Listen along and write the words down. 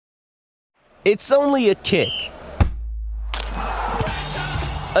It's only a kick,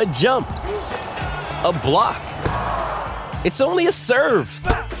 a jump, a block. It's only a serve.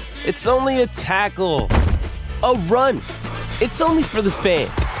 It's only a tackle, a run. It's only for the fans.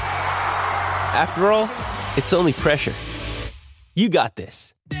 After all, it's only pressure. You got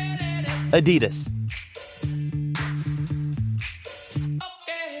this. Adidas.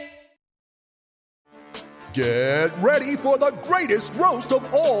 Get ready for the greatest roast of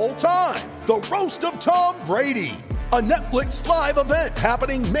all time. The Roast of Tom Brady. A Netflix live event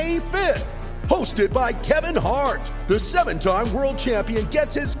happening May 5th. Hosted by Kevin Hart. The 7-time world champion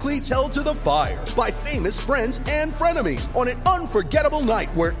gets his cleats held to the fire by famous friends and frenemies on an unforgettable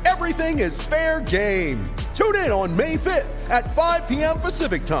night where everything is fair game. Tune in on May 5th at 5 p.m.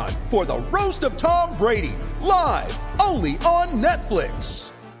 Pacific time for the Roast of Tom Brady. Live only on Netflix.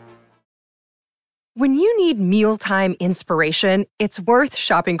 When you need mealtime inspiration, it's worth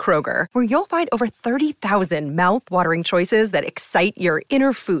shopping Kroger, where you'll find over 30,000 mouth-watering choices that excite your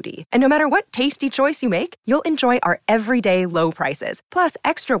inner foodie. And no matter what tasty choice you make, you'll enjoy our everyday low prices, plus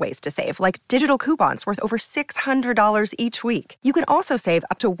extra ways to save, like digital coupons worth over $600 each week. You can also save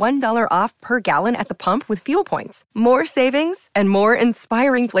up to $1 off per gallon at the pump with fuel points. More savings and more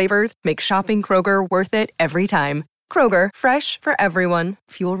inspiring flavors make shopping Kroger worth it every time. Kroger, fresh for everyone.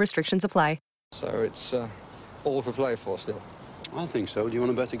 Fuel restrictions apply. So it's all for play for still. I think so. Do you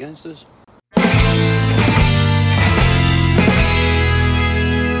want to bet against us?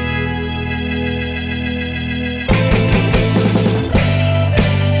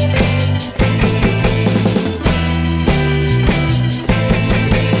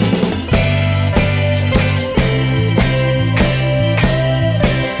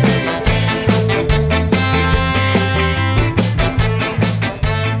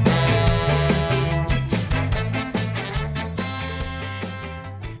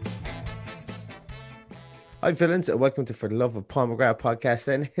 Hi, villains, and welcome to For the Love of Paul McGrath podcast.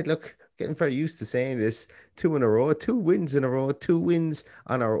 And look, getting very used to saying this, 2 in a row, 2 wins in a row, 2 wins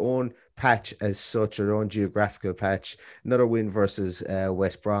on our own patch as such, our own geographical patch. Another win versus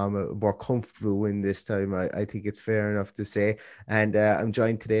West Brom, a more comfortable win this time, I think it's fair enough to say. And I'm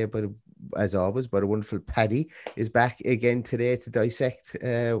joined today, as always, by the wonderful Paddy is back again today to dissect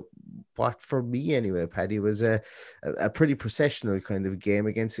what, for me anyway, Paddy, was a pretty processional kind of game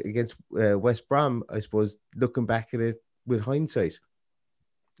against West Brom, I suppose, looking back at it with hindsight.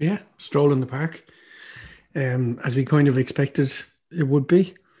 Yeah, stroll in the park, as we kind of expected it would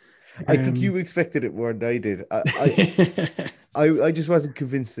be. I think you expected it more than I did. I just wasn't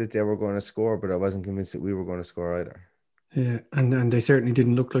convinced that they were going to score, but I wasn't convinced that we were going to score either. Yeah, and they certainly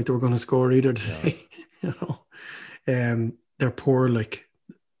didn't look like they were going to score either today. No. They're poor. Like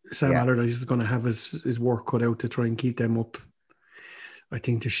Sam Allardyce is going to have his work cut out to try and keep them up. I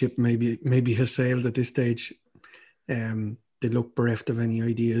think the ship maybe has sailed at this stage. They look bereft of any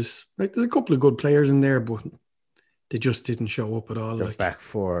ideas. Like there's a couple of good players in there, but they just didn't show up at all. They're back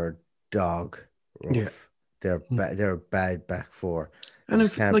four dog rough. Yeah. They're a bad back four. And in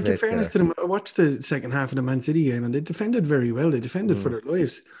fairness to them, I watched the second half of the Man City game and they defended very well. They defended for their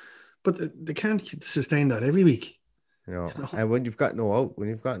lives, but they can't sustain that every week. You know? And when you've got no out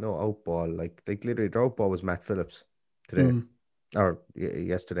ball, like literally their out ball was Matt Phillips today or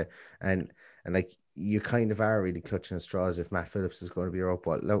yesterday, and like you kind of are really clutching at straws if Matt Phillips is going to be your out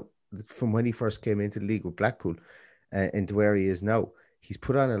ball. Now, from when he first came into the league with Blackpool, into where he is now, he's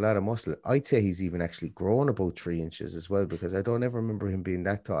put on a lot of muscle. I'd say he's even actually grown about 3 inches as well, because I don't ever remember him being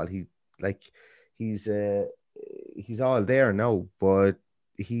that tall. He's all there now, but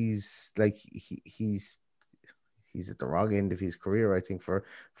he's at the wrong end of his career, I think, for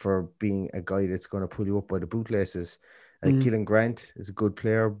being a guy that's going to pull you up by the bootlaces. Keelan Grant is a good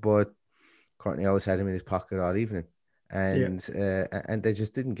player, but Courtney always had him in his pocket all evening, and they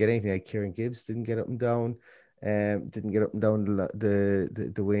just didn't get anything. Like Kieran Gibbs didn't get up and down. The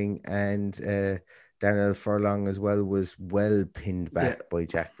wing, and Daniel Furlong as well was well pinned back by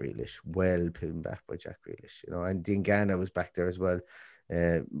Jack Grealish. You know, and Dingana was back there as well,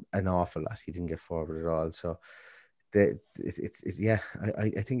 an awful lot. He didn't get forward at all. So I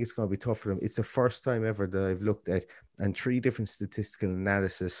think it's going to be tough for them. It's the first time ever that I've looked at, and 3 different statistical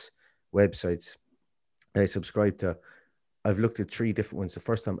analysis websites I subscribe to. I've looked at 3 different ones. The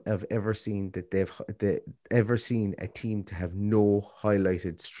first time I've ever seen that they've ever seen a team to have no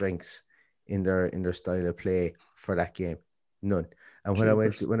highlighted strengths in their style of play for that game. None. And when I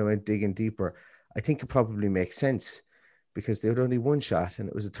went digging deeper, I think it probably makes sense, because they had only one shot, and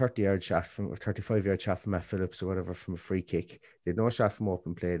it was a 35-yard shot from Matt Phillips or whatever, from a free kick. They had no shot from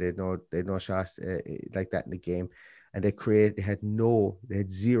open play. They had no shot like that in the game. and they had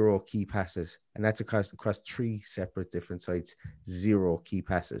 0 key passes, and that's across 3 separate different sites, 0 key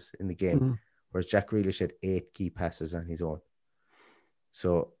passes in the game, whereas Jack Grealish had 8 key passes on his own.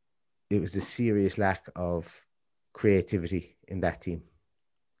 So it was a serious lack of creativity in that team.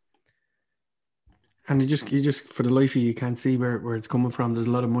 And you just for the life of you can't see where it's coming from. There's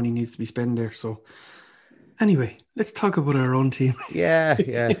a lot of money needs to be spent there. So anyway, let's talk about our own team. Yeah.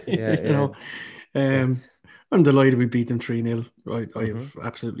 I'm delighted we beat them 3-0. I have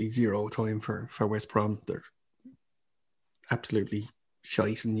absolutely zero time for West Brom. They're absolutely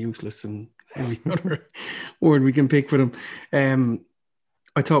shite and useless and every other word we can pick for them.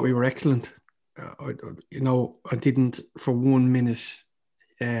 I thought we were excellent. I didn't for 1 minute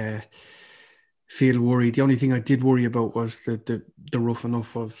feel worried. The only thing I did worry about was the roughing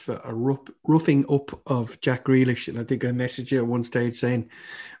up of Jack Grealish. And I think I messaged you at one stage saying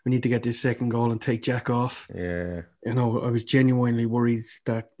we need to get this second goal and take Jack off. Yeah. I was genuinely worried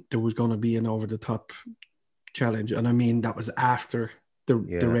that there was going to be an over-the-top challenge. And I mean, that was after the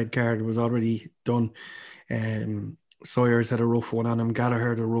red card was already done. Sawyers had a rough one on him.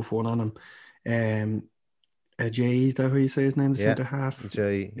 Gallagher had a rough one on him. Jay, is that how you say his name? The centre half?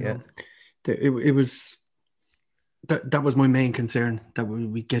 Jay, yeah. It was that was my main concern, that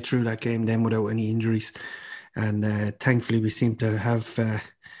we get through that game then without any injuries, and thankfully we seem to have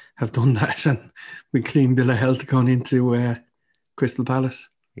done that, and we clean bill of health going into Crystal Palace.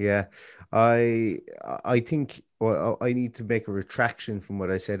 Yeah, I think I need to make a retraction from what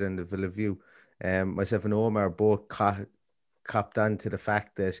I said in the Villa View. Myself and Omar both copped on to the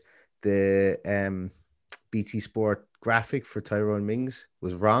fact that the BT Sport graphic for Tyrone Mings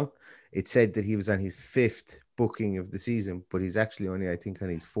was wrong. It said that he was on his 5th booking of the season, but he's actually only, I think, on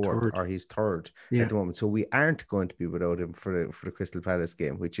his 4th or his 3rd at the moment. So we aren't going to be without him for the Crystal Palace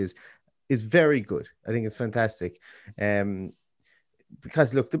game, which is very good. I think it's fantastic.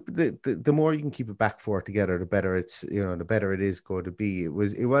 Because look, the more you can keep a back 4 together, the better the better it is going to be. It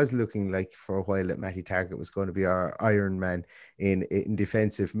was looking like for a while that Matty Targett was going to be our Iron Man in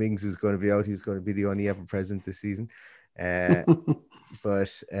defense. If Mings was going to be out, he was going to be the only ever present this season. But look,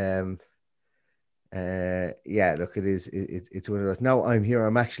 it's one of those. Now I'm here.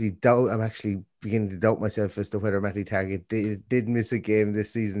 I'm actually beginning to doubt myself as to whether Matty Targett did miss a game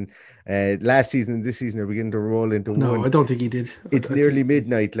this season. Last season and this season are beginning to roll into one. No, I don't think he did. It's nearly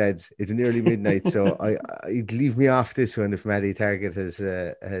midnight, lads. It's nearly midnight. So I'd leave me off this one if Matty Targett has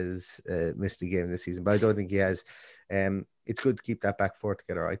missed a game this season, but I don't think he has. It's good to keep that back 4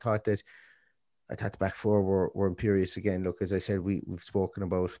 together. I thought the back 4 were imperious again. Look, as I said, we've spoken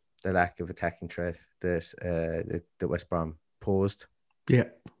about the lack of attacking threat that West Brom posed. Yeah.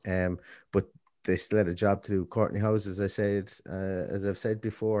 But they still had a job to do. Courtney House, as I've said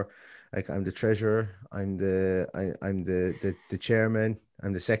before, like I'm the treasurer, I'm the chairman,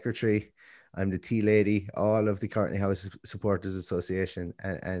 I'm the secretary, I'm the tea lady, all of the Courtney House Supporters Association,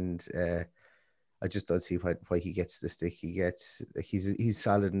 and I just don't see why he gets the stick. He's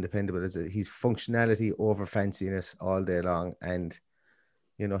solid and dependable. He's functionality over fanciness all day long, and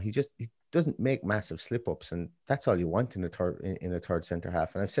he doesn't make massive slip ups, and that's all you want in a third centre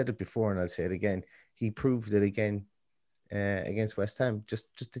half. And I've said it before, and I'll say it again. He proved it again against West Ham.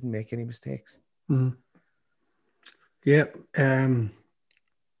 Just didn't make any mistakes. Mm. Yeah, I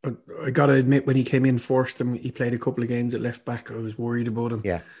gotta admit, when he came in first and he played a couple of games at left back, I was worried about him.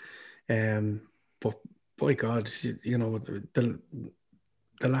 Yeah. But by God, the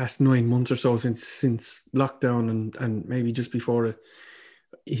last 9 months or so since lockdown and maybe just before it,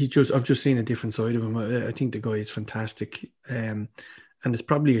 I've just seen a different side of him. I think the guy is fantastic, and it's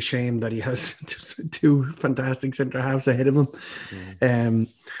probably a shame that he has just 2 fantastic centre halves ahead of him. Mm.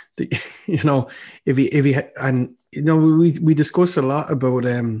 We discuss a lot about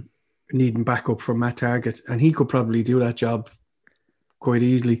needing backup from Matt Targett, and he could probably do that job quite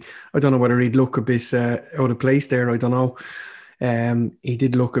easily. I don't know whether he'd look a bit out of place there. I don't know. He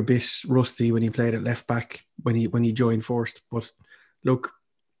did look a bit rusty when he played at left back when he joined first. But look,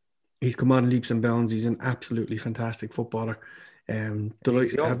 he's come on leaps and bounds. He's an absolutely fantastic footballer.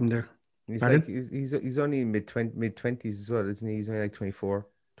 Delighted to have him there. He's only mid-20s as well, isn't he? He's only like 24,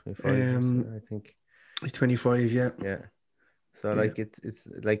 25, I think. He's 25, yeah. Yeah. So it's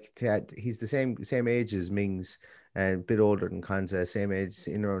like he's the same age as Mings, and a bit older than Konsa, same age,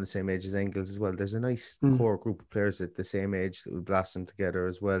 in around the same age as Engels as well. There's a nice core group of players at the same age that will blossom together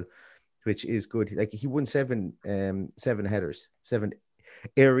as well, which is good. Like he won 7 headers, 7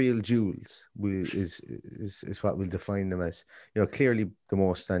 aerial duels is what we'll define them as. Clearly the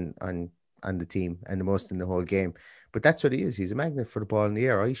most on on the team and the most in the whole game. But that's what he is. He's a magnet for the ball in the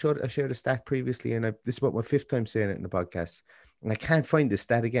air. I shared a stat previously, and this is about my 5th time saying it in the podcast. And I can't find this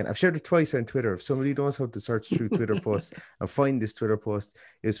stat again. I've shared it twice on Twitter. If somebody knows how to search through Twitter posts and find this Twitter post,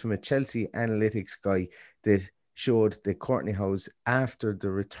 it was from a Chelsea analytics guy that showed that Courtney House, after the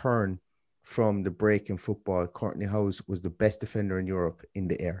return from the break in football, Courtney House was the best defender in Europe in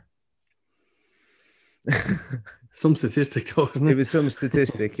the air. Some statistic though, isn't it? It was some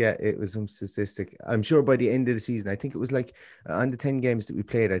statistic. Yeah, it was some statistic. I'm sure by the end of the season, I think it was like on the 10 games that we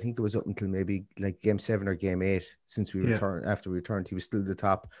played, I think it was up until maybe like game 7 or game 8 since we returned. After we returned, he was still the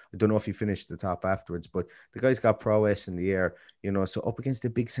top. I don't know if he finished the top afterwards, but the guy's got prowess in the air, you know. So up against the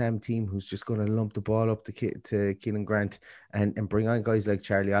Big Sam team, who's just going to lump the ball up to Keelan Grant and bring on guys like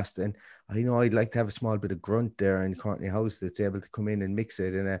Charlie Austin. I know I'd like to have a small bit of grunt there in Courtney House that's able to come in and mix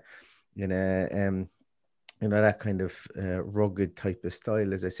it in a you know, that kind of rugged type of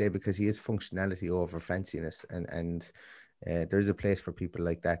style, as I say, because he is functionality over fanciness, and there's a place for people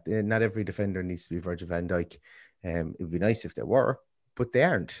like that. Not every defender needs to be Virgil van Dijk. It would be nice if they were, but they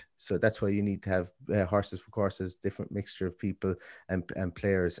aren't. So that's why you need to have horses for courses, different mixture of people and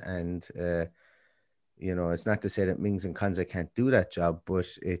players. And you know, it's not to say that Mings and Konsa can't do that job, but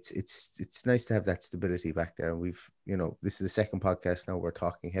it's nice to have that stability back there. And we've, you know, this is the second podcast now we're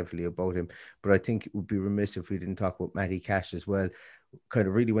talking heavily about him, but I think it would be remiss if we didn't talk about Matty Cash as well. Kind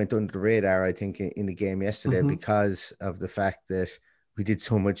of really went under the radar, I think, in the game yesterday because of the fact that we did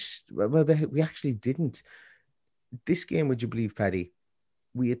so much. Well, we actually didn't. This game, would you believe, Paddy?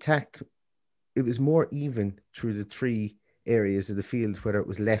 We attacked. It was more even through the 3 areas of the field, whether it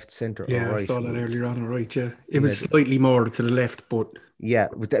was left, centre, or right. Yeah, I saw that earlier on. Right, yeah, it was slightly more to the left, but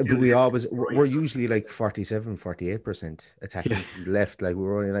we're usually like 47-48% attacking from the left. Like we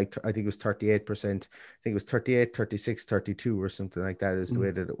were only like, I think it was 38%. I think it was 38, 36, 32 or something like that is the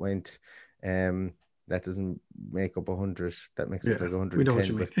way that it went. That doesn't make up 100. That makes it like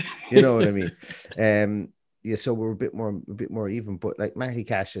 110. But you know what I mean. Yeah, so we're a bit more even. But like Matty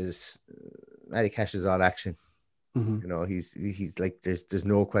Cash is all action. You know, he's like there's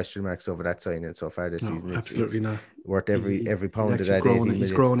no question marks over that signing so far this season. Absolutely not. Worth every pound of that.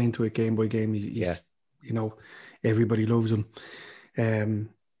 He's grown into it game by game. He's you know, everybody loves him. You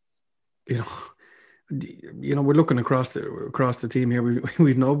know, we're looking across the team here.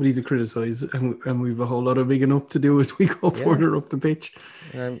 We've nobody to criticize, and we've a whole lot of bigging up to do as we go further up the pitch.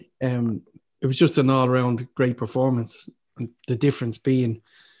 It was just an all-round great performance, and the difference being,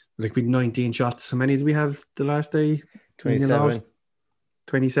 like, we had 19 shots. How many did we have the last day? 27.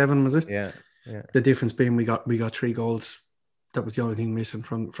 27, was it? Yeah. The difference being we got 3 goals. That was the only thing missing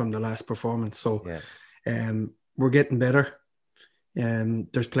from the last performance. So we're getting better.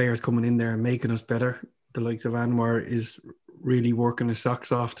 There's players coming in there and making us better. The likes of Anwar is really working his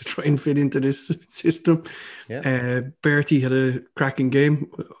socks off to try and fit into this system. Bertie had a cracking game.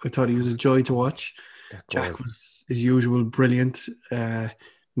 I thought he was a joy to watch. Jack was, as usual, brilliant.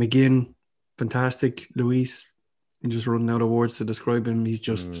 McGinn, fantastic. Luis, I'm just running out of words to describe him.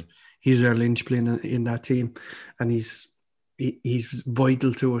 He's our linchpin in that team, and he's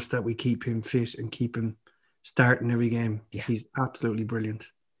vital to us that we keep him fit and keep him starting every game. He's absolutely brilliant.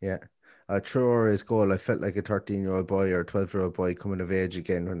 Traore's goal, I felt like a 13-year-old boy or a 12-year-old boy coming of age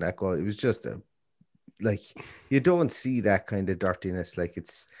again when that goal. It was just like, you don't see that kind of dirtiness. Like,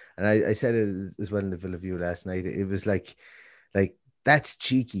 it's, and I said it as well in the Villa View last night. It was like that's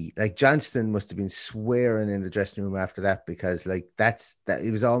cheeky. Like, Johnston must have been swearing in the dressing room after that, because like that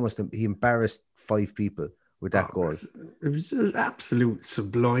it was almost, he embarrassed 5 people with that goal. It was absolute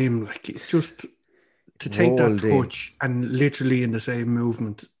sublime. Like, it's just to take that touch and literally in the same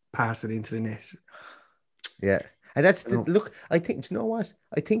movement pass it into the net. Yeah, and that's look. I think, you know what?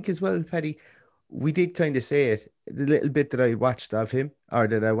 I think as well, Paddy, we did kind of say it. The little bit that I watched of him, or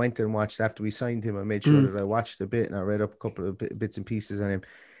that I went and watched after we signed him, I made sure that I watched a bit and I read up a couple of bits and pieces on him.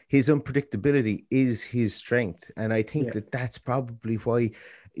 His unpredictability is his strength, and I think that's probably why,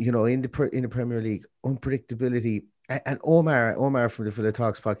 you know, in the Premier League, unpredictability. And Omar from the Villa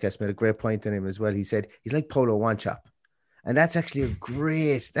Talks podcast made a great point on him as well. He said he's like Polo Wanchop. And that's actually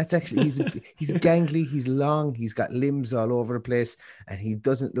he's gangly, he's long, he's got limbs all over the place, and he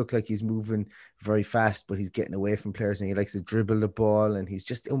doesn't look like he's moving very fast, but he's getting away from players, and he likes to dribble the ball, and he's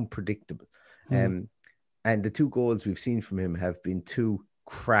just unpredictable. And the 2 goals we've seen from him have been 2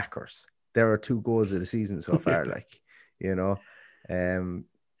 crackers. There are 2 goals of the season so far, like, you know.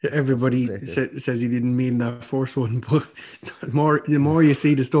 Everybody says he didn't mean that first one, but the more you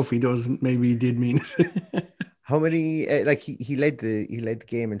see the stuff he does, maybe he did mean it. How many he led the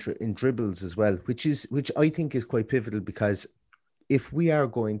game in dribbles as well, which I think is quite pivotal, because if we are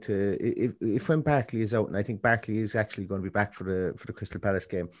going to, if when Barkley is out, and I think Barkley is actually going to be back for the Crystal Palace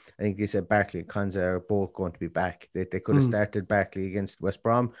game. I think they said Barkley and Konza are both going to be back. They could have started Barkley against West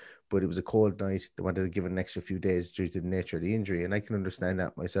Brom, but it was a cold night. They wanted to give it an extra few days due to the nature of the injury, and I can understand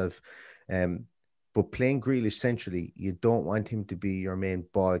that myself. But playing Grealish centrally, you don't want him to be your main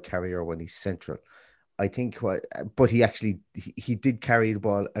ball carrier when he's central. I think but he did carry the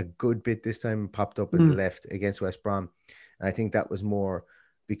ball a good bit this time and popped up in the left against West Brom. And I think that was more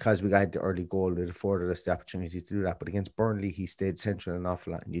because we got the early goal that afforded us the opportunity to do that. But against Burnley, he stayed central an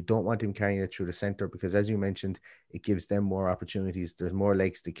awful lot. And you don't want him carrying it through the centre because, as you mentioned, it gives them more opportunities. There's more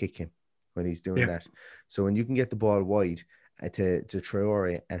legs to kick him when he's doing that. So when you can get the ball wide to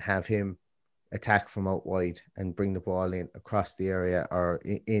Traore and have him attack from out wide and bring the ball in across the area or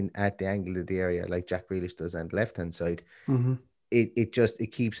in at the angle of the area like Jack Grealish does on the left-hand side, it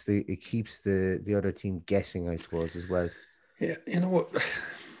keeps the other team guessing, I suppose, as well. Yeah, you know what?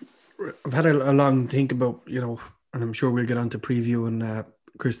 I've had a long think about, and I'm sure we'll get on to previewing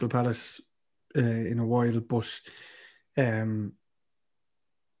Crystal Palace in a while, but I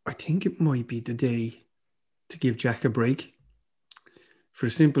think it might be the day to give Jack a break for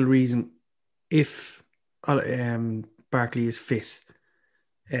the simple reason, if Barkley is fit,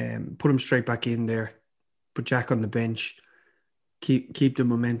 put him straight back in there, put Jack on the bench, keep the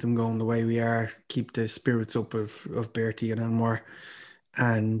momentum going the way we are, keep the spirits up of Bertie and Anwar,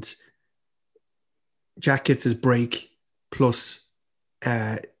 and Jack gets his break, plus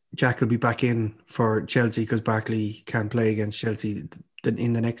Jack will be back in for Chelsea because Barkley can't play against Chelsea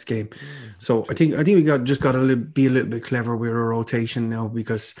in the next game. So I think we just got to be a little bit clever with our rotation now,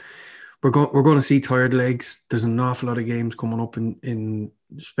 because we're going to see tired legs. There's an awful lot of games coming up in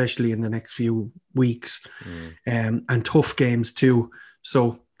especially in the next few weeks, and tough games too.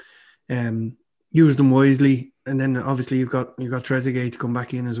 So use them wisely. And then obviously you've got Trezeguet to come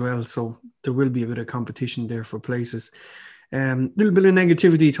back in as well. So there will be a bit of competition there for places. Little bit of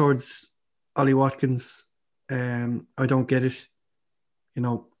negativity towards Ollie Watkins. I don't get it.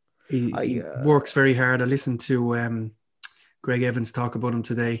 He works very hard. I listened to Greg Evans talk about him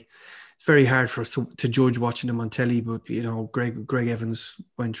today. It's very hard for us to judge watching him on telly, but Greg Evans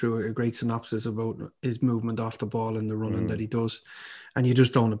went through a great synopsis about his movement off the ball and the running that he does, and you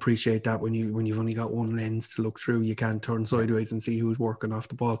just don't appreciate that when you've only got one lens to look through. You can't turn sideways and see who's working off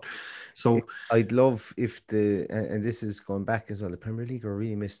the ball. So I'd love if and this is going back as well, the Premier League are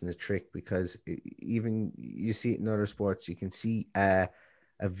really missing a trick, because even you see it in other sports, you can see a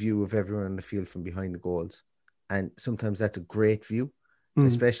view of everyone on the field from behind the goals, and sometimes that's a great view.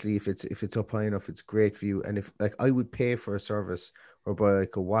 Especially if it's up high enough, it's a great view. And if I would pay for a service whereby I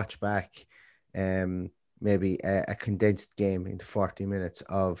could watch back maybe a condensed game into 40 minutes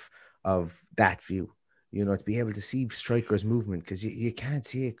of that view, to be able to see strikers' movement, because you can't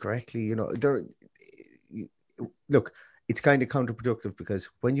see it correctly. Look, it's kind of counterproductive, because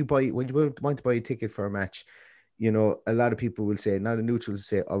when you want to buy a ticket for a match, a lot of people will say, not a neutral, will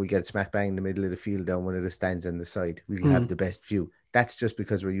say, we get smack bang in the middle of the field down one of the stands on the side. We have the best view. That's just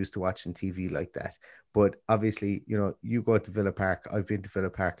because we're used to watching TV like that. But obviously, you go to Villa Park. I've been to Villa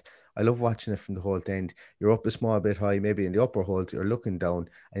Park. I love watching it from the whole end. You're up a small bit high, maybe in the upper hold, you're looking down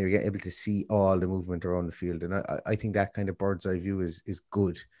and you're able to see all the movement around the field. And I think that kind of bird's eye view is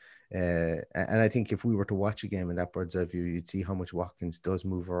good. And I think if we were to watch a game in that bird's eye view, you'd see how much Watkins does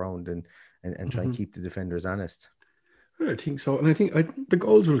move around and try and keep the defenders honest. I think so. And I think the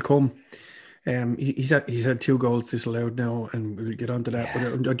goals will come. He's had 2 goals disallowed now, and we'll get onto that.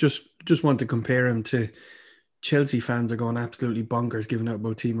 Yeah. But I just want to compare him to Chelsea fans are going absolutely bonkers giving out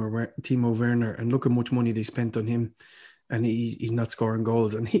about Timo Werner, and look how much money they spent on him, and he's not scoring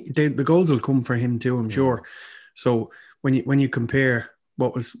goals. And the goals will come for him too, I'm sure. So when you compare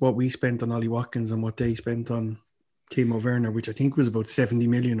what we spent on Ollie Watkins and what they spent on Timo Werner, which I think was about 70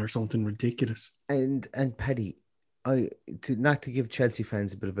 million or something ridiculous. And Paddy, not to give Chelsea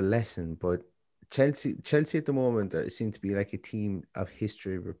fans a bit of a lesson, but Chelsea at the moment seem to be like a team of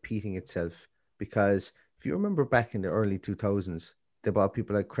history repeating itself, because if you remember back in the early 2000s, they bought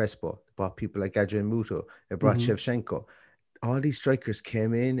people like Crespo, they bought people like Adrian Muto, they brought Shevchenko. All these strikers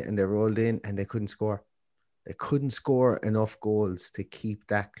came in and they rolled in and they couldn't score. They couldn't score enough goals to keep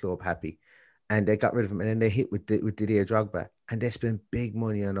that club happy. And they got rid of him, and then they hit with Didier Drogba, and they spent big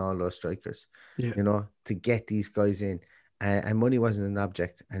money on all those strikers, to get these guys in. And money wasn't an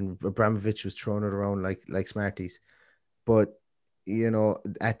object, and Abramovich was throwing it around like Smarties. But,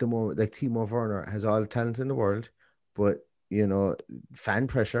 at the moment, like Timo Werner has all the talent in the world, but, fan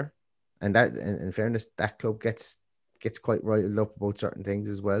pressure, and that, in fairness, that club gets quite riled up about certain things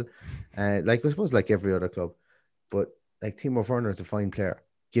as well. I suppose like every other club. But like Timo Werner is a fine player.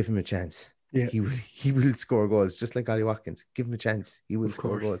 Give him a chance. Yeah. He will score goals, just like Ollie Watkins. Give him a chance. He will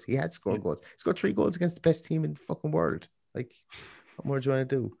score goals. He had scored goals. He scored 3 goals against the best team in the fucking world. Like, what more do you want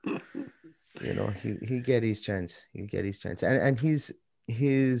to do? You know, he'll get his chance. He'll get his chance. And his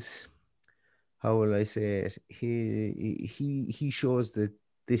how will I say it? He shows that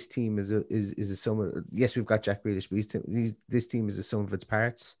this team is a sum of, yes, we've got Jack Grealish, but this team is a sum of its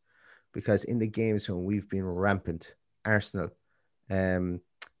parts, because in the games when we've been rampant, Arsenal, Liverpool,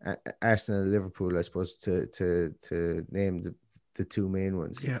 I suppose, to name the 2 main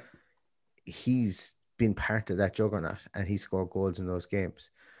ones. Yeah, he's been part of that juggernaut, and he scored goals in those games.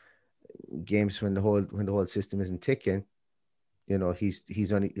 Games when the whole system isn't ticking, you know,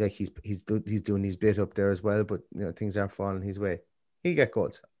 he's only like he's doing his bit up there as well, but you know, things aren't falling his way. He'll get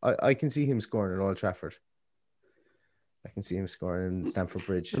goals. I can see him scoring at Old Trafford. I can see him scoring in Stamford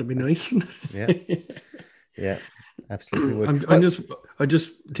Bridge. That'd be nice. Yeah. Yeah, absolutely would. I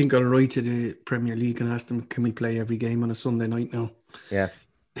just think I'll write to the Premier League and ask them, can we play every game on a Sunday night now? Yeah.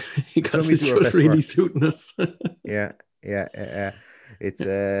 Because it's just really suiting us. Yeah.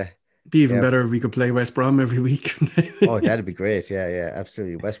 It's be even better if we could play West Brom every week. Oh, that'd be great. Yeah,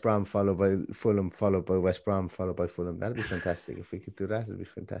 absolutely. West Brom followed by Fulham, followed by West Brom, followed by Fulham. That'd be fantastic. If we could do that, it'd be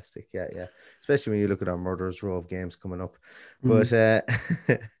fantastic. Yeah. Especially when you look at our murderers row of games coming up. But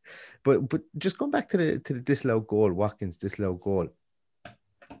but just going back to the disallowed goal, Watkins disallowed goal.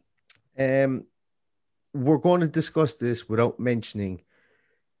 We're going to discuss this without mentioning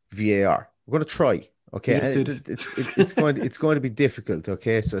VAR. We're going to try. Okay, and it's going to be difficult.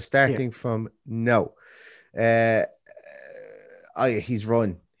 Okay, so starting from now, his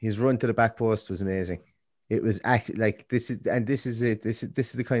run to the back post was amazing. It was like this is it. This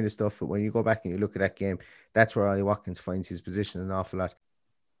is the kind of stuff that when you go back and you look at that game, that's where Ollie Watkins finds his position an awful lot.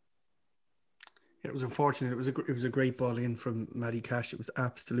 It was unfortunate. It was a great ball in from Matty Cash. It was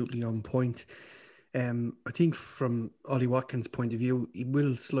absolutely on point. I think from Ollie Watkins' point of view, he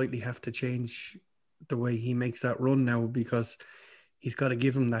will slightly have to change the way he makes that run now, because he's got to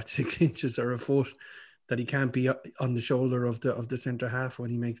give him that 6 inches or a foot that he can't be on the shoulder of the centre half when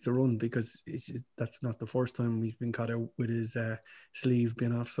he makes the run, because that's not the first time he's been caught out with his sleeve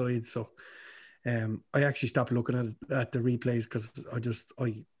being offside. So I actually stopped looking at the replays because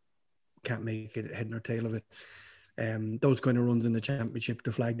I can't make it head nor tail of it. Those kind of runs in the Championship,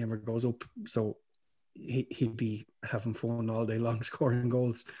 the flag never goes up, so he'd be having fun all day long scoring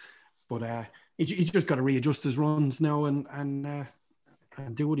goals. But he's just got to readjust his runs now and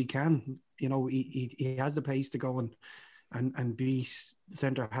do what he can. You know, he has the pace to go and beat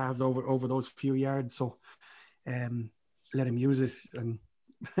centre halves over those few yards. So let him use it and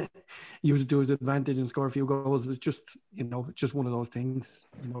use it to his advantage and score a few goals. It was just, you know, just one of those things.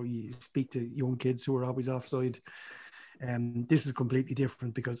 You know, you speak to young kids who are always offside. This is completely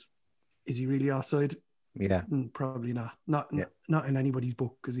different, because is he really offside? Yeah, probably not. Not in anybody's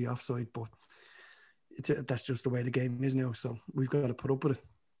book is he offside, but that's just the way the game is now. So we've got to put up with it.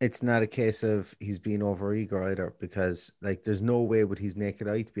 It's not a case of he's being over eager either, because like there's no way with his naked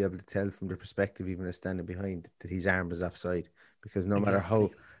eye to be able to tell from the perspective, even of standing behind, that his arm is offside. Because no matter how,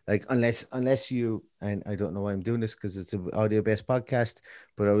 like unless you, and I don't know why I'm doing this because it's an audio-based podcast,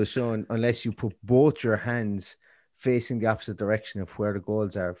 but I was showing, unless you put both your hands facing the opposite direction of where the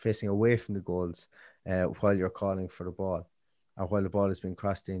goals are, facing away from the goals, while you're calling for the ball, or while the ball has been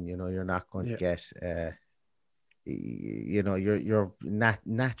crossed in, you know, you're not going to get, you know, your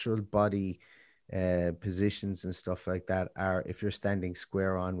natural body positions and stuff like that are, if you're standing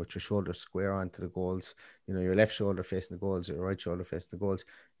square on with your shoulders square on to the goals, you know, your left shoulder facing the goals, your right shoulder facing the goals,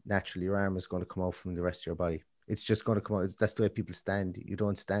 naturally your arm is going to come out from the rest of your body. It's just going to come out. That's the way people stand. You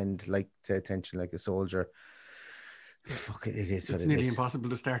don't stand like to attention like a soldier. Fuck it, it is what it is. It's nearly impossible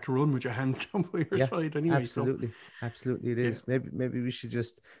to start to run with your hands down by your side anyway. Absolutely, it is. Maybe we should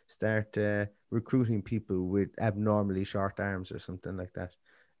just start recruiting people with abnormally short arms or something like that,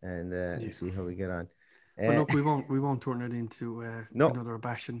 and see how we get on. But look, we won't turn it into another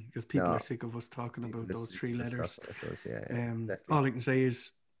bashing, because people are sick of us talking about those 3 letters. All I can say is,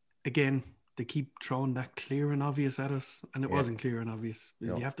 again, they keep throwing that clear and obvious at us, and it wasn't clear and obvious.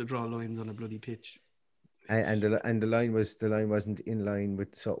 No. You have to draw lines on a bloody pitch. And the line wasn't in line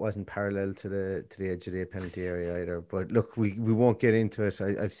with, so it wasn't parallel to the edge of the penalty area either. But look, we won't get into it.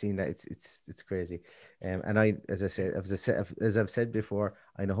 I've seen that it's crazy, and as I've said before,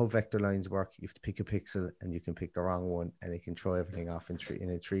 I know how vector lines work. You have to pick a pixel, and you can pick the wrong one, and it can throw everything off in a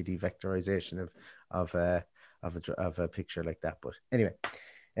 3D vectorization of a picture like that. But anyway,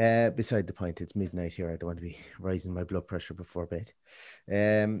 beside the point, it's midnight here. I don't want to be rising my blood pressure before bed.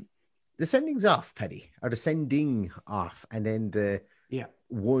 the sendings off, Paddy, or the sending off, and then the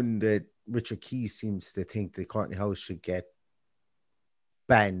one that Richard Keys seems to think that Courtney House should get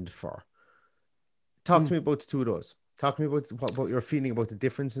banned for. Talk to me about the two of those. Talk to me about your feeling about the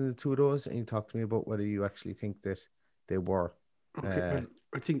difference in the two of those, and you talk to me about whether you actually think that they were. Okay,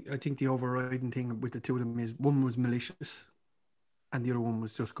 I think the overriding thing with the two of them is one was malicious, and the other one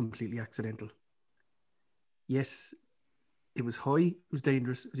was just completely accidental. Yes, it was high, it was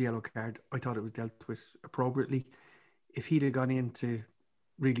dangerous, it was a yellow card. I thought it was dealt with appropriately. If he'd have gone in to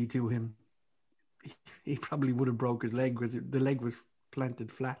really do him, he probably would have broke his leg because the leg was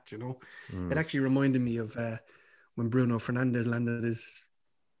planted flat, you know. It actually reminded me of when Bruno Fernandes landed his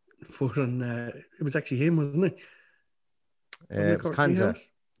foot on, it was actually him, wasn't it? It was Kanza.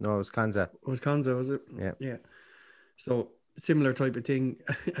 No, it was Kanza. It was Kanza, was it? Yeah. Yeah. So similar type of thing,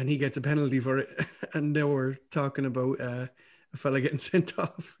 and he gets a penalty for it. And now we're talking about a fella getting sent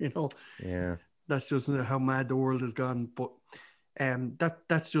off, you know. Yeah. That's just how mad the world has gone. But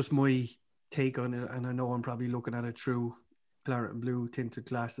that's just my take on it. And I know I'm probably looking at it through claret and blue tinted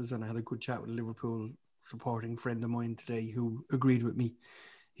glasses. And I had a good chat with a Liverpool supporting friend of mine today who agreed with me.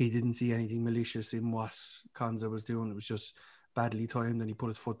 He didn't see anything malicious in what Konsa was doing. It was just badly timed, and he put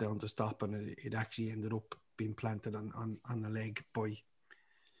his foot down to stop, and it actually ended up being planted on the leg by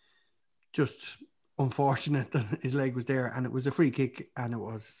just unfortunate that his leg was there, and it was a free kick and it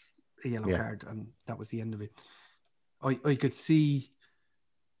was a yellow card, and that was the end of it. I could see,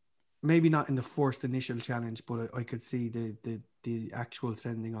 maybe not in the first initial challenge, but I could see the actual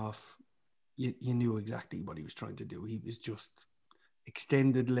sending off. You knew exactly what he was trying to do. He was just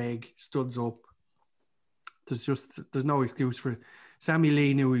extended leg, studs up. There's no excuse for it. Sammy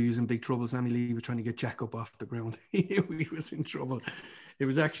Lee knew he was in big trouble. Sammy Lee was trying to get Jack up off the ground. He knew he was in trouble. It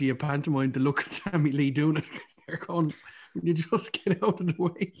was actually a pantomime to look at Sammy Lee doing it. They're going, you just get out of the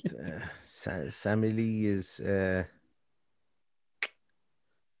way. Sammy Lee is. I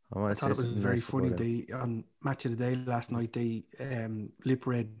thought it was very funny. They on Match of the Day last night, they lip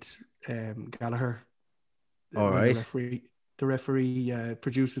read Gallagher. All right. The referee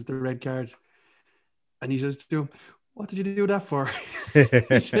produces the red card, and he says to him, "What did you do that for?"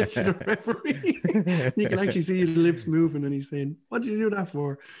 He says to the referee. You can actually see his lips moving, and he's saying, "What did you do that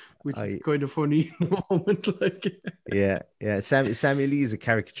for?" Which is kind of funny in the moment. Like, yeah. Sammy Lee is a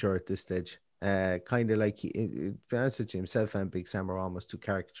caricature at this stage. Kind of like, to be honest with you, himself and Big Sam are almost two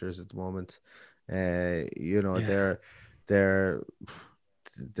caricatures at the moment. They're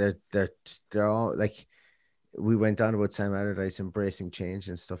all like. We went on about Sam Allardyce embracing change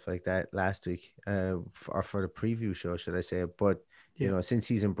and stuff like that last week, or for the preview show, should I say? But you know, since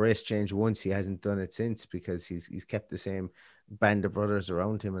he's embraced change once, he hasn't done it since, because he's kept the same band of brothers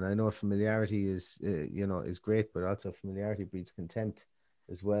around him. And I know familiarity is great, but also familiarity breeds contempt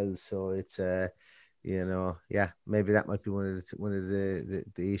as well. So it's maybe that might be one of the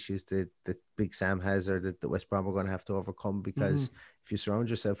issues that Big Sam has, or that West Brom are going to have to overcome, because if you surround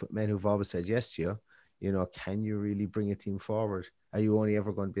yourself with men who've always said yes to you, you know, can you really bring a team forward? Are you only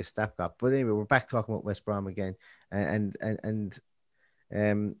ever going to be a stopgap? But anyway, we're back talking about West Brom again, and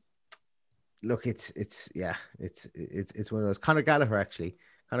look, it's one of those. Conor Gallagher,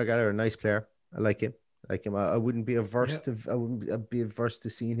 a nice player. I like him. I wouldn't be averse to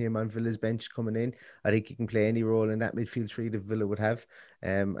seeing him on Villa's bench coming in. I think he can play any role in that midfield three that Villa would have.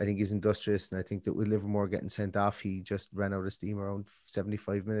 I think he's industrious, and I think that with Livermore getting sent off, he just ran out of steam around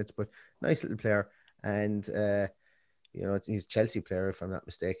 75 minutes. But nice little player. And he's a Chelsea player, if I'm not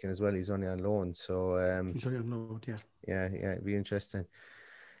mistaken, as well. He's only on loan, so he's only on loan, yeah, it'd be interesting.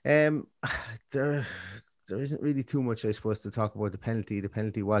 There isn't really too much, I suppose, to talk about the penalty. The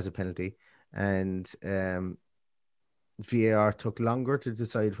penalty was a penalty, and VAR took longer to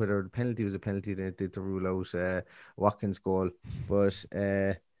decide whether the penalty was a penalty than it did to rule out Watkins' goal. But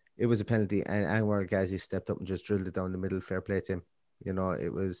it was a penalty, and Anwar Ghazi stepped up and just drilled it down the middle. Fair play to him. You know,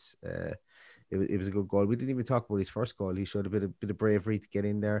 it was a good goal. We didn't even talk about his first goal. He showed a bit of bravery to get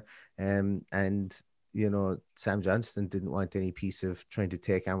in there. And you know, Sam Johnston didn't want any piece of trying to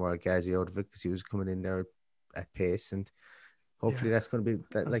take Anwar Ghazi out of it, because he was coming in there at pace, and hopefully that's going to be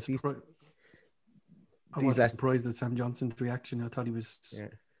that. Like these. I was surprised at Sam Johnston's reaction. I thought he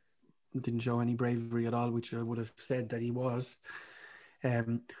didn't show any bravery at all, which I would have said that he was.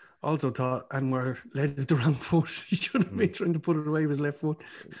 Also thought Anwar led with the wrong foot. He should have been trying to put it away with his left foot.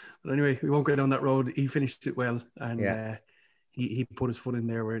 But anyway, we won't go down that road. He finished it well, and he put his foot in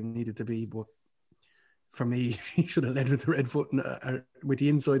there where it needed to be. But for me, he should have led with the red foot and with the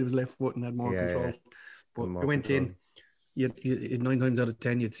inside of his left foot and had more control. Yeah. But it went in. You 9 times out of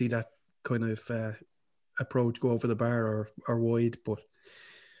 10, you'd see that kind of approach go over the bar or wide. But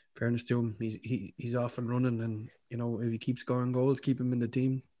fairness to him, he's off and running, and if he keeps scoring goals, keep him in the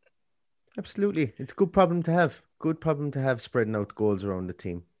team. Absolutely, it's a good problem to have. Good problem to have, spreading out goals around the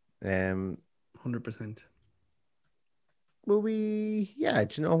team. 100%. Well, do you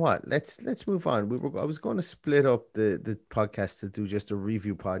know what? Let's move on. I was going to split up the podcast to do just a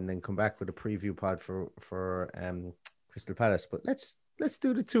review pod and then come back with a preview pod for Crystal Palace. But let's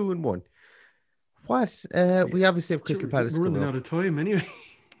do the 2 in 1. What we obviously have Crystal Palace. We're running out of time anyway.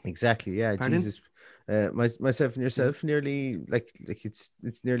 Exactly. Yeah. Pardon? Jesus. Myself and yourself, nearly like it's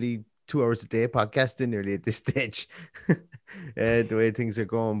nearly 2 hours a day podcasting nearly at this stage. The way things are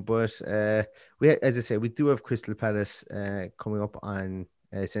going, but as I say, we do have Crystal Palace coming up on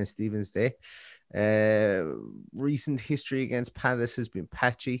St. Stephen's Day. Recent history against Palace has been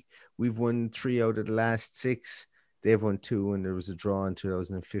patchy. We've won 3 out of the last 6. They've won 2, and there was a draw in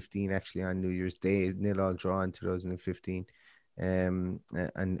 2015 actually on New Year's Day, 0-0 draw in 2015 and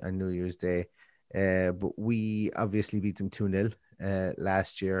New Year's Day. But we obviously beat them 2-0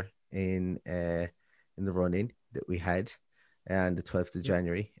 last year in the run-in that we had on the 12th of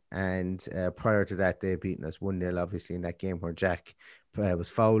January. And prior to that, they had beaten us 1-0, obviously, in that game where Jack was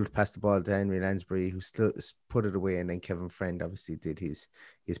fouled, passed the ball to Henry Lansbury, who put it away, and then Kevin Friend obviously did his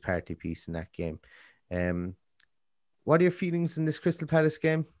party piece in that game. What are your feelings in this Crystal Palace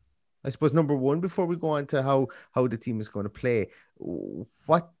game? I suppose number one, before we go on to how the team is going to play,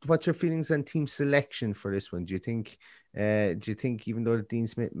 what's your feelings on team selection for this one? Do you think even though Dean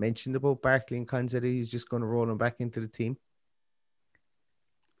Smith mentioned about Barkley and Konza, he's just going to roll them back into the team?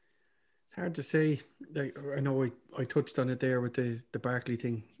 It's hard to say. I know I touched on it there with the Barkley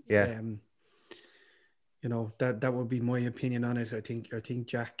thing. Yeah. That would be my opinion on it. I think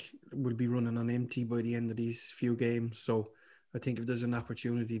Jack will be running on empty by the end of these few games. So I think if there's an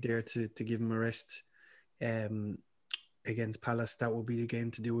opportunity there to give him a rest against Palace, that will be the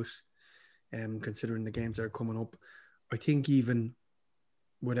game to do it. Considering the games that are coming up, I think even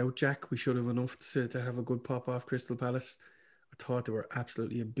without Jack, we should have enough to have a good pop off Crystal Palace. I thought they were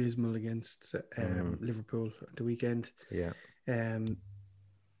absolutely abysmal against Liverpool at the weekend. Yeah. And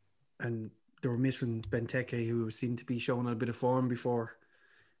they were missing Benteke, who seemed to be showing a bit of form before.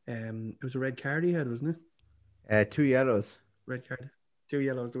 It was a red card he had, wasn't it? 2 yellows. Red card. 2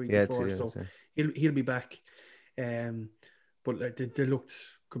 yellows the week before. Yellows, so he'll be back. But they looked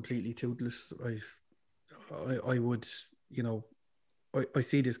completely toothless. I would, I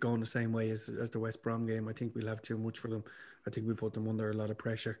see this going the same way as the West Brom game. I think we'll have too much for them. I think we put them under a lot of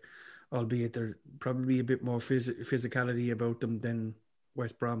pressure, albeit there's probably a bit more physicality about them than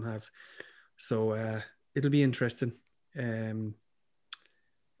West Brom have. So it'll be interesting.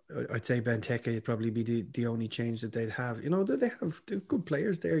 I'd say Benteke would probably be the only change that they'd have. They have good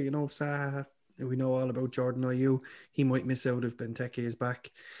players there. Saha, we know all about Jordan Ayew. He might miss out if Benteke is back.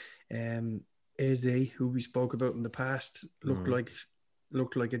 Eze, who we spoke about in the past,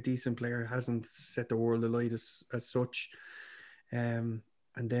 looked like a decent player. Hasn't set the world alight as such. And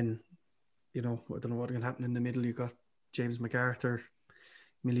then, I don't know what can happen in the middle. You got James McArthur,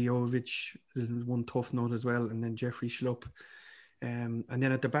 Miljovic, one tough note as well, and then Jeffrey Schlupp. And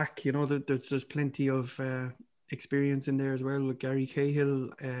then at the back, there's plenty of experience in there as well with Gary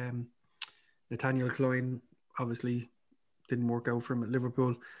Cahill. Nathaniel Clyne obviously didn't work out for him at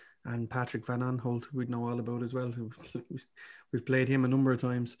Liverpool, and Patrick Van Aanholt, we'd know all about as well. We've played him a number of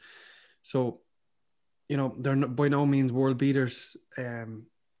times. So, they're not, by no means world beaters.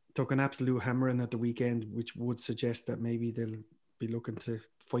 Took an absolute hammering at the weekend, which would suggest that maybe they'll be looking to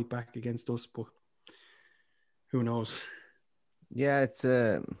fight back against us, but who knows? Yeah, it's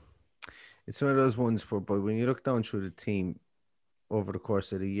one of those ones but when you look down through the team over the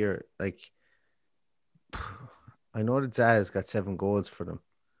course of the year, like, I know that Zaha's got 7 goals for them,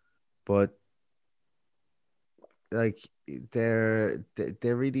 but like they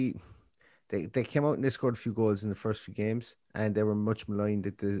really came out and they scored a few goals in the first few games, and they were much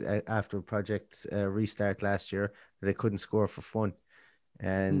maligned after Project Restart last year. They couldn't score for fun.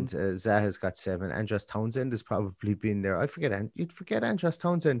 And Zaha's got 7. Andros Townsend has probably been there. You'd forget Andros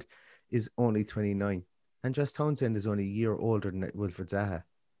Townsend is only 29. Andros Townsend is only a year older than Wilfred Zaha.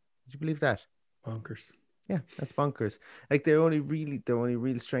 Did you believe that? Bonkers. Yeah, that's bonkers. Like, the only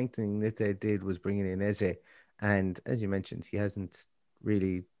real strengthening that they did was bringing in Eze. And as you mentioned, he hasn't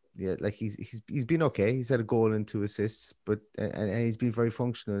really, like he's been okay. He's had a goal and 2 assists, but and he's been very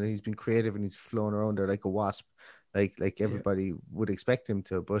functional, and he's been creative, and he's flown around there like a wasp. Like everybody would expect him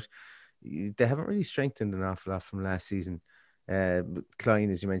to, but they haven't really strengthened an awful lot from last season. Clyne,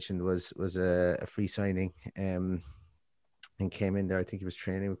 as you mentioned, was a free signing, and came in there. I think he was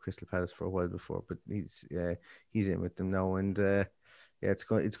training with Crystal Palace for a while before, but he's in with them now. And Yeah, it's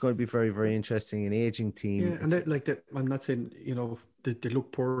going to be very, very interesting. An aging team. Yeah, and that I'm not saying they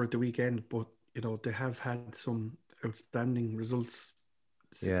look poor at the weekend, but they have had some outstanding results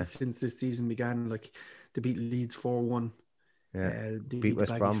since this season began. Like they beat Leeds 4-1. Yeah, they beat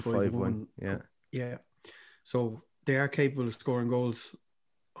West Brom 5-1. Yeah. So they are capable of scoring goals,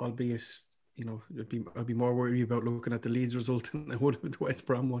 albeit I'd be more worried about looking at the Leeds result than I would with the West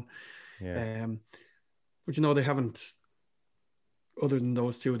Brom one. Yeah. But they haven't. Other than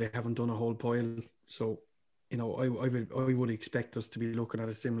those two, they haven't done a whole pile. So, I would expect us to be looking at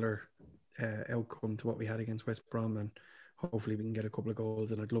a similar outcome to what we had against West Brom, and hopefully we can get a couple of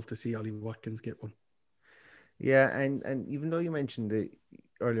goals. And I'd love to see Ollie Watkins get one. Yeah, and even though you mentioned that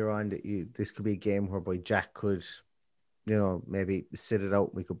earlier on that this could be a game whereby Jack could, maybe sit it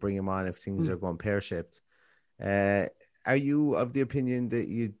out. We could bring him on if things are going pear-shaped. Are you of the opinion that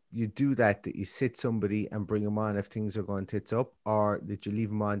you do that you sit somebody and bring him on if things are going tits up, or that you leave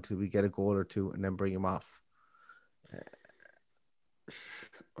him on till we get a goal or two and then bring him off?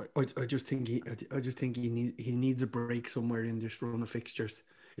 I just think he needs a break somewhere in this run of fixtures.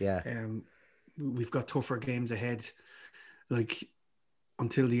 Yeah. We've got tougher games ahead. Like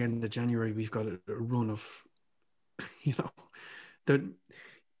until the end of January, we've got a run of, that.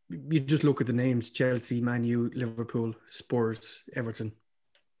 You just look at the names: Chelsea, Man U, Liverpool, Spurs, Everton.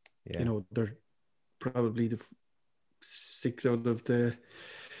 Yeah. They're probably the 6 out of the,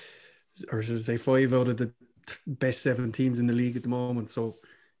 or should I say 5 out of the best 7 teams in the league at the moment. So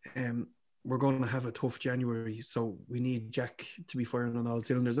we're going to have a tough January. So we need Jack to be firing on all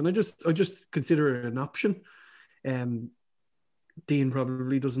cylinders. And I just consider it an option. Dean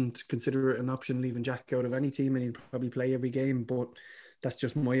probably doesn't consider it an option leaving Jack out of any team, and he'll probably play every game, but that's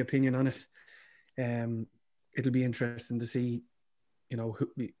just my opinion on it. It'll be interesting to see,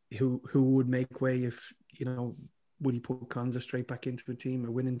 who would make way if, would he put Konza straight back into a team,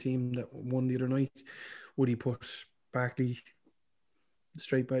 a winning team that won the other night? Would he put Barkley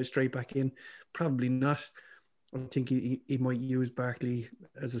straight back in? Probably not. I think he might use Barkley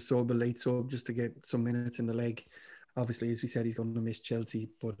as a sub, a late sub, just to get some minutes in the leg. Obviously, as we said, he's going to miss Chelsea,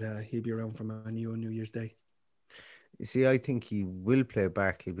 but he'll be around for Man U on New Year's Day. You see, I think he will play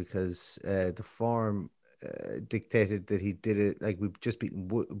Barkley because the form dictated that he did it. Like we've just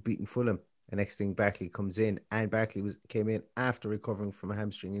beaten Fulham. The next thing, Barkley comes in, and Barkley came in after recovering from a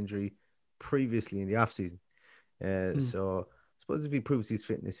hamstring injury previously in the offseason. So I suppose if he proves his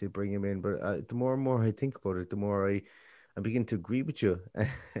fitness, he'll bring him in. But the more and more I think about it, the more I begin to agree with you.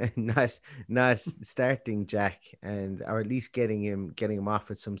 not starting Jack, or at least getting him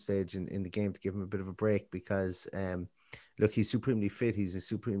off at some stage in the game to give him a bit of a break, because look, he's supremely fit. He's a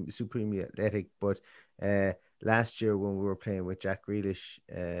supremely athletic. But last year when we were playing with Jack Grealish,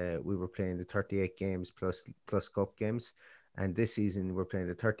 we were playing the 38 games plus cup games. And this season we're playing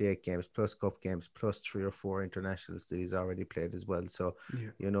the 38 games plus cup games plus 3 or 4 internationals that he's already played as well. So,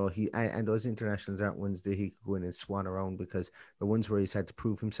 he and those internationals aren't ones that he could go in and swan around, because they're ones where he's had to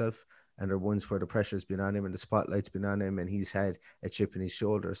prove himself, and they're ones where the pressure's been on him and the spotlight's been on him, and he's had a chip in his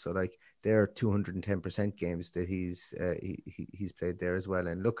shoulder. So like they're 210% games that he's played there as well.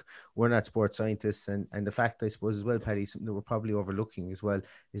 And look, we're not sports scientists, and the fact, I suppose as well, Paddy, something that we're probably overlooking as well,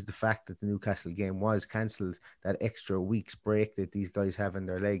 is the fact that the Newcastle game was cancelled. That extra week's break that these guys have in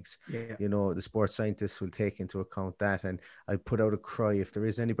their legs, the sports scientists will take into account that. And I put out a cry, if there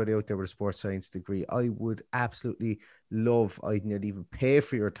is anybody out there with a sports science degree, I would absolutely love, I'd not even pay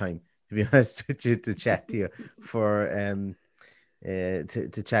for your time, to be honest with you, to chat to you for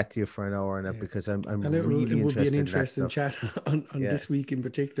to chat to you for an hour on it, because I'm really interested. It would be an interesting chat on this week in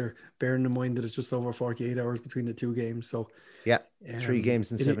particular, bearing in mind that it's just over 48 hours between the 2 games. So 3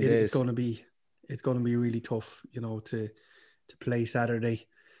 games in 7 days. It's going to be really tough, to play Saturday,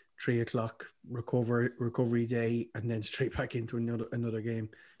 3:00 recovery day, and then straight back into another game.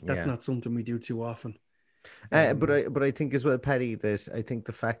 That's not something we do too often. But I think as well, Paddy, that I think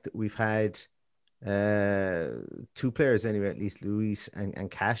the fact that we've had 2 players anyway, at least Luis and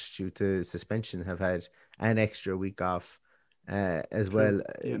Cash, due to suspension, have had an extra week off as True. Well.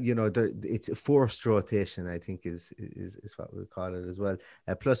 Yeah. It's a forced rotation, I think is what we call it as well.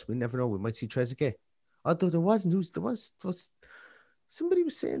 Plus, we never know, we might see Trezeguet. Although there was somebody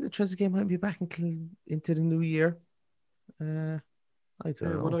was saying that Trezeguet might be back into the new year. I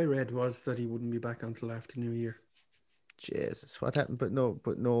don't know. What I read was that he wouldn't be back until after New Year. Jesus, what happened? But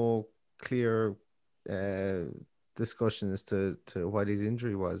no clear discussion as to what his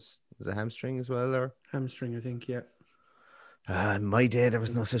injury was. Was it hamstring as well, or hamstring? I think, yeah. In my day, there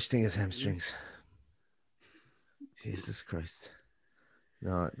was no such thing as hamstrings. Jesus Christ.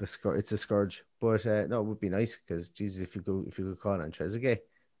 No, it's a scourge. But no, it would be nice because Jesus, if you could call on Trezeguet,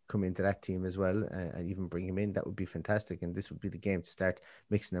 come into that team as well, and even bring him in, that would be fantastic. And this would be the game to start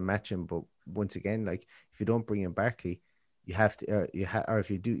mixing and matching. But once again, like if you don't bring in Barkley, you have to, or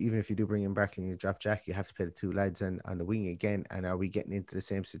if you do, even if you do bring in Barkley and you drop Jack, you have to play the two lads on the wing again. And are we getting into the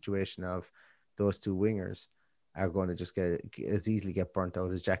same situation of those two wingers are going to just get as easily get burnt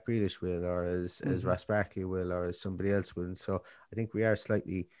out as Jack Grealish will, or as Ross Barkley will, or as somebody else will? And so I think we are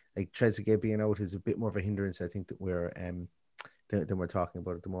slightly, like, Trezeguet being out is a bit more of a hindrance, I think, that we're than we're talking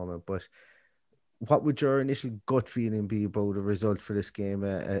about at the moment. But what would your initial gut feeling be about a result for this game,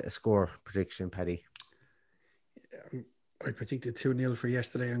 a score prediction, Paddy? I predicted 2-0 for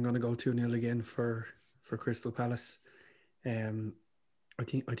yesterday. I'm going to go 2-0 again for Crystal Palace. I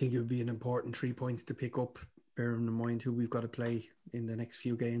think it would be an important 3 points to pick up, bearing in mind who we've got to play in the next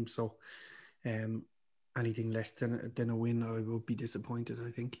few games. So anything less than a win, I will be disappointed,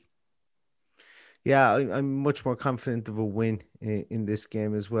 I think. Yeah, I'm much more confident of a win in this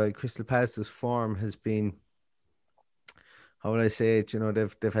game as well. Crystal Palace's form has been, how would I say it? You know,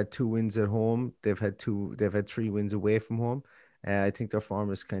 they've had 2 wins at home. They've had 3 wins away from home. I think their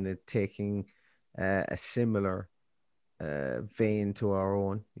form is kind of taking a similar vein to our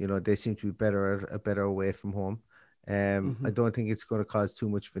own. You know, they seem to be better away from home. I don't think it's going to cause too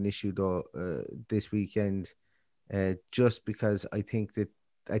much of an issue though this weekend, just because I think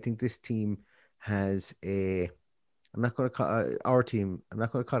this team has I'm not going to call our team, I'm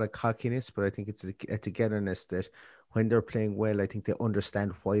not going to call it cockiness, but I think it's a togetherness that when they're playing well, I think they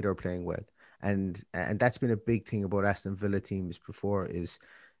understand why they're playing well. And that's been a big thing about Aston Villa teams before, is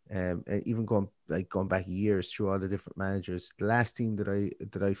even going back years through all the different managers. The last team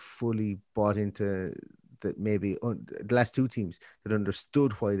that I fully bought into, that maybe the last 2 teams that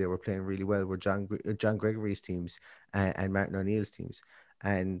understood why they were playing really well, were John Gregory's teams and Martin O'Neill's teams.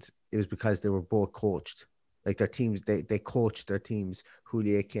 And it was because they were both coached. Like their teams, they coached their teams.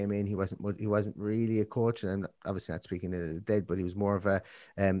 Houllier came in; he wasn't really a coach, and I'm obviously not speaking of the dead, but he was more of a,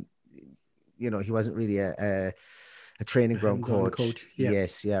 he wasn't really a training ground coach. Yeah.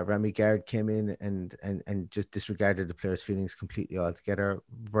 Yes, yeah. Rami Gard came in and just disregarded the players' feelings completely altogether.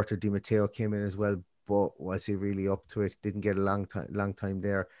 Roberto Di Matteo came in as well, but was he really up to it? Didn't get a long time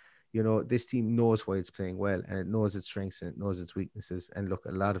there. You know, this team knows why it's playing well, and it knows its strengths and it knows its weaknesses. And look,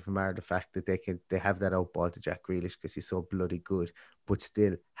 a lot of them are the fact that they have that out ball to Jack Grealish because he's so bloody good. But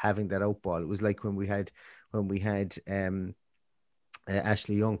still, having that out ball, it was like when we had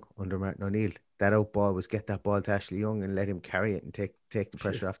Ashley Young under Martin O'Neill. That out ball was get that ball to Ashley Young and let him carry it and take the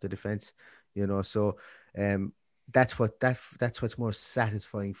pressure off the defense. You know, so that's what's more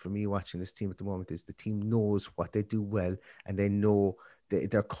satisfying for me watching this team at the moment, is the team knows what they do well, and they know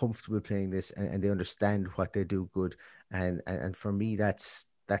they're comfortable playing this, and they understand what they do good, and for me that's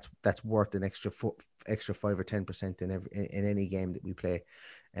worth an extra 5 or 10% in any game that we play.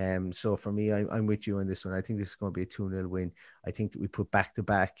 So for me, I'm with you on this one. I think this is going to be a 2-0 win. I think that we put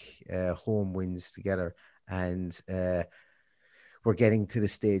back-to-back home wins together, and we're getting to the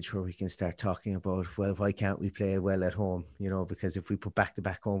stage where we can start talking about, well, why can't we play well at home? You know, because if we put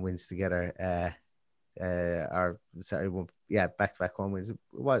back-to-back home wins together, back-to-back home wins.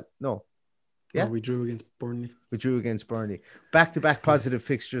 What? No. Yeah, we drew against Burnley. Back-to-back positive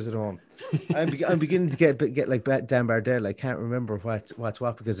fixtures at home. I'm beginning to get like Dan Bardell. I can't remember what's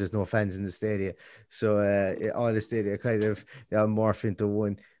what because there's no fans in the stadium. So all the stadium kind of, they all morph into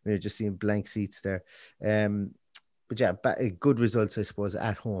one. We're just seeing blank seats there. But yeah, good results, I suppose,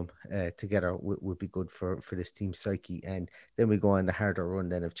 at home together would be good for this team's psyche. And then we go on the harder run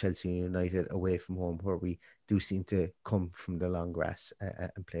then of Chelsea United away from home, where we do seem to come from the long grass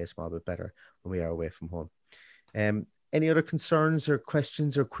and play a small bit better when we are away from home. Any other concerns or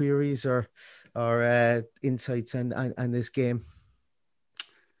questions or queries or insights on this game?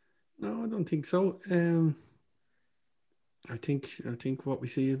 No, I don't think so. I think what we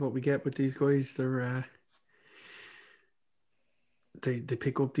see is what we get with these guys. They're They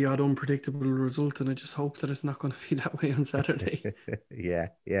pick up the odd unpredictable result, and I just hope that it's not going to be that way on Saturday. Yeah.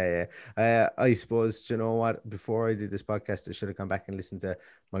 I suppose, you know what? Before I did this podcast, I should have come back and listened to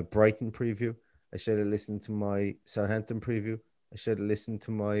my Brighton preview. I should have listened to my Southampton preview. I should have listened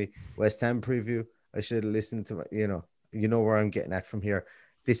to my West Ham preview. I should have listened to my, you know where I'm getting at from here.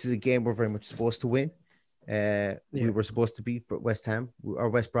 This is a game we're very much supposed to win. We were supposed to beat West Ham or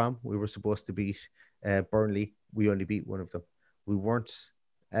West Brom. We were supposed to beat Burnley. We only beat one of them. We weren't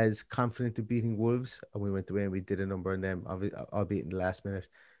as confident of beating Wolves, and we went away and we did a number on them, albeit in the last minute.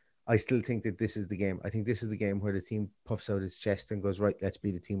 I still think that this is the game. I think this is the game where the team puffs out its chest and goes, right, let's be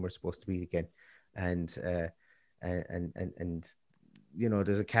the team we're supposed to be again. And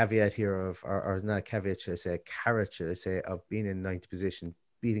there's a caveat here of, or not a caveat, should I say, a carrot, should I say, of being in ninth position,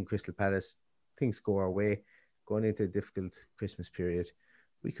 beating Crystal Palace. Things go our way, going into a difficult Christmas period.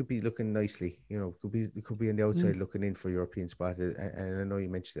 We could be looking nicely, could be on the outside looking in for European spot. And I know you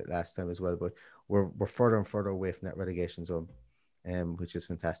mentioned it last time as well, but we're further and further away from that relegation zone, which is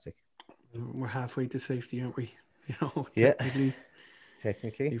fantastic. We're halfway to safety, aren't we?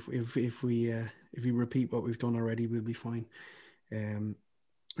 Technically. If we repeat what we've done already, we'll be fine.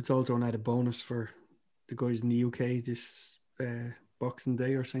 It's also an added bonus for the guys in the UK this Boxing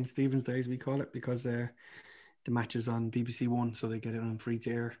Day, or St. Stephen's Day as we call it, because the match is on BBC One, so they get it on free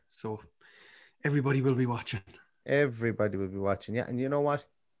to air. So everybody will be watching. Everybody will be watching, yeah. And you know what?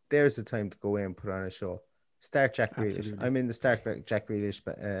 There's the time to go in and put on a show. Start Jack Grealish. Absolutely. I'm in the Start Jack Grealish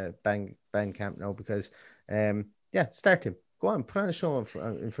band camp now because, start him. Go on, put on a show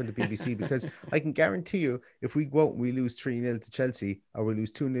in front of BBC, because I can guarantee you, if we go out and we lose 3-0 to Chelsea or we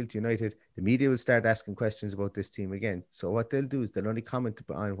lose 2-0 to United, the media will start asking questions about this team again. So what they'll do is they'll only comment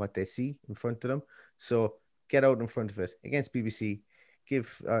on what they see in front of them. So get out in front of it against BBC.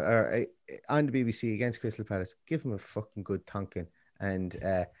 On the BBC against Crystal Palace, give them a fucking good tonking, and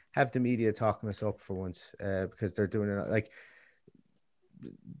have the media talking us up for once, because they're doing it like.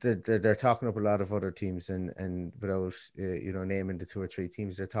 They're talking up a lot of other teams, and without naming the 2 or 3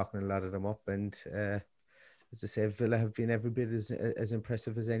 teams, they're talking a lot of them up. And as I say, Villa have been every bit as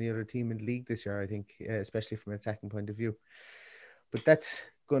impressive as any other team in the league this year, I think, especially from an attacking point of view. But that's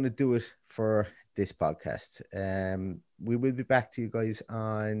going to do it for this podcast. We will be back to you guys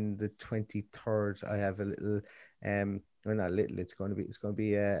on the 23rd. I have a little well, not little. It's going to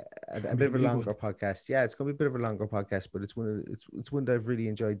be a bit of a longer podcast. Yeah, it's going to be a bit of a longer podcast, but it's one that I've really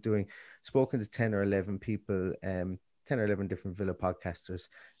enjoyed doing. Spoken to 10 or 11 people, 10 or 11 different Villa podcasters.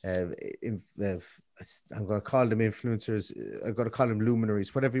 I'm going to call them influencers. I'm going to call them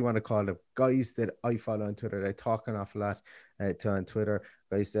luminaries, whatever you want to call them. Guys that I follow on Twitter, that I talk an awful lot to on Twitter.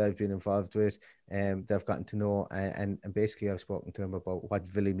 Guys that I've been involved with, that I've gotten to know, and basically I've spoken to them about what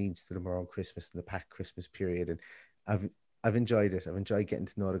Villa means to them around Christmas and the packed Christmas period. And I've enjoyed it. I've enjoyed getting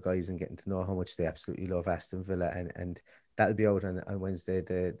to know the guys and getting to know how much they absolutely love Aston Villa, and that'll be out on Wednesday,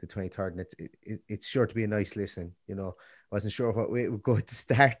 the 23rd, and it's sure to be a nice listen. I wasn't sure what way it would go at the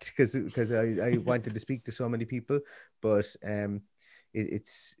start because I wanted to speak to so many people, but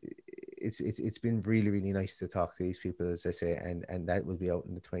it's been really, really nice to talk to these people, as I say, and that will be out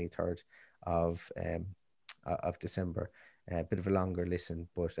on the 23rd of December. A bit of a longer listen,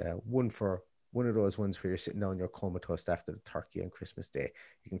 but one of those ones where you're sitting down, you're comatose after the turkey on Christmas Day.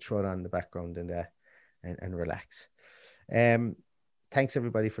 You can throw it on in the background and relax. Thanks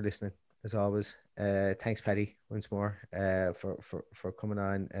everybody for listening, as always. Thanks, Paddy, once more for coming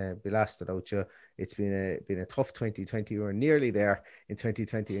on. Be lost without you. It's been a tough 2020. We're nearly there in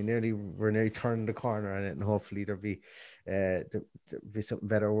 2020. We're nearly turning the corner on it, and hopefully there'll be something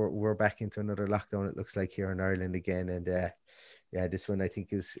better. We're back into another lockdown, it looks like, here in Ireland again, and this one I think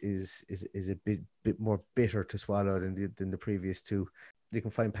is a bit more bitter to swallow than the previous 2. You can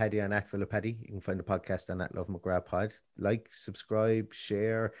find Paddy on @VillaPaddy. You can find the podcast on @LoveMcGrathPod. Like, subscribe,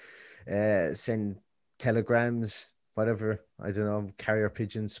 share, send telegrams, whatever. I don't know, carrier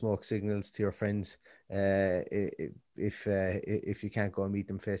pigeons, smoke signals to your friends. If you can't go and meet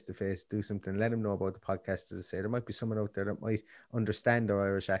them face to face, do something. Let them know about the podcast. As I say, there might be someone out there that might understand our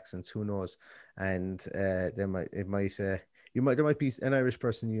Irish accents. Who knows? And there might be an Irish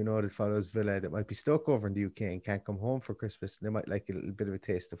person that follows Villa that might be stuck over in the UK and can't come home for Christmas. They might like a little bit of a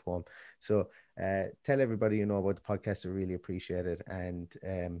taste of home. So tell everybody about the podcast. I really appreciate it. And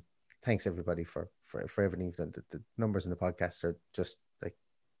thanks everybody for everything you've done. The numbers in the podcast are just like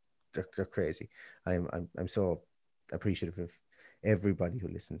they're crazy. I'm so appreciative of everybody who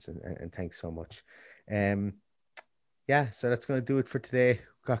listens, and thanks so much. So that's going to do it for today.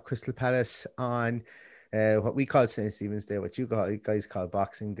 We've got Crystal Palace on what we call St. Stephen's Day, what you guys call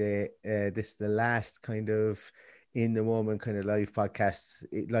Boxing Day. This is the last kind of in the moment kind of live-ish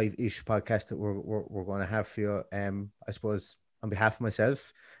podcast that we're going to have for you. I suppose on behalf of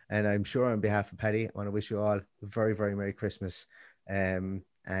myself, and I'm sure on behalf of Paddy, I want to wish you all a very, very Merry Christmas. And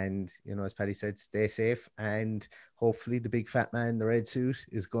as Paddy said, stay safe, and hopefully the big fat man in the red suit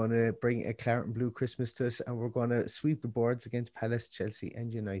is going to bring a claret and blue Christmas to us, and we're going to sweep the boards against Palace, Chelsea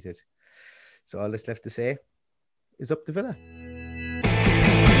and United. So all that's left to say is up to Villa.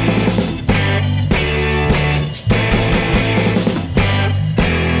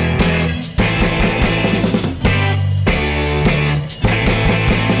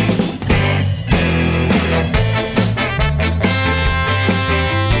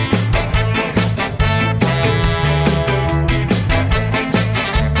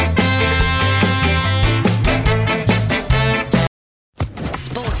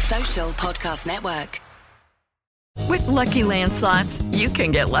 Social Podcast Network. With Lucky Land Slots, you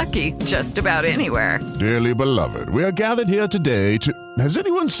can get lucky just about anywhere. Dearly beloved, we are gathered here today to... Has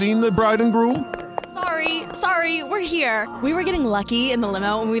anyone seen the bride and groom? Sorry, we're here. We were getting lucky in the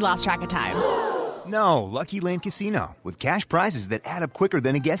limo and we lost track of time. No, Lucky Land Casino, with cash prizes that add up quicker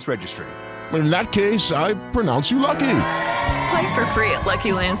than a guest registry. In that case, I pronounce you lucky. Play for free at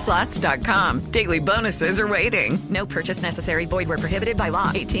LuckyLandSlots.com. Daily bonuses are waiting. No purchase necessary. Void where prohibited by law.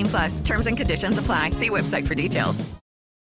 18+. Terms and conditions apply. See website for details.